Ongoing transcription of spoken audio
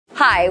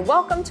Hi,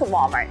 welcome to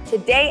Walmart.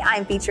 Today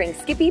I'm featuring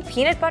Skippy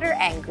peanut butter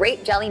and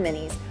grape jelly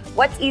minis.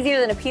 What's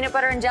easier than a peanut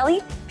butter and jelly?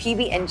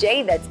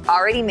 PB&J that's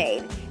already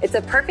made. It's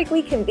a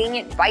perfectly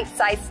convenient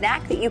bite-sized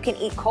snack that you can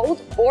eat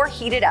cold or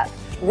heat it up.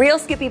 Real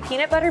Skippy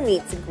peanut butter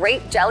meets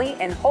grape jelly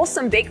and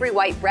wholesome bakery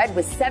white bread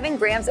with 7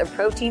 grams of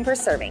protein per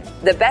serving.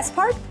 The best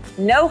part?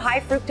 No high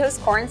fructose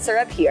corn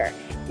syrup here.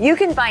 You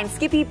can find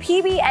Skippy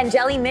PB and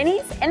jelly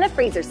minis in the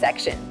freezer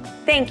section.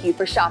 Thank you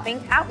for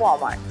shopping at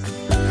Walmart.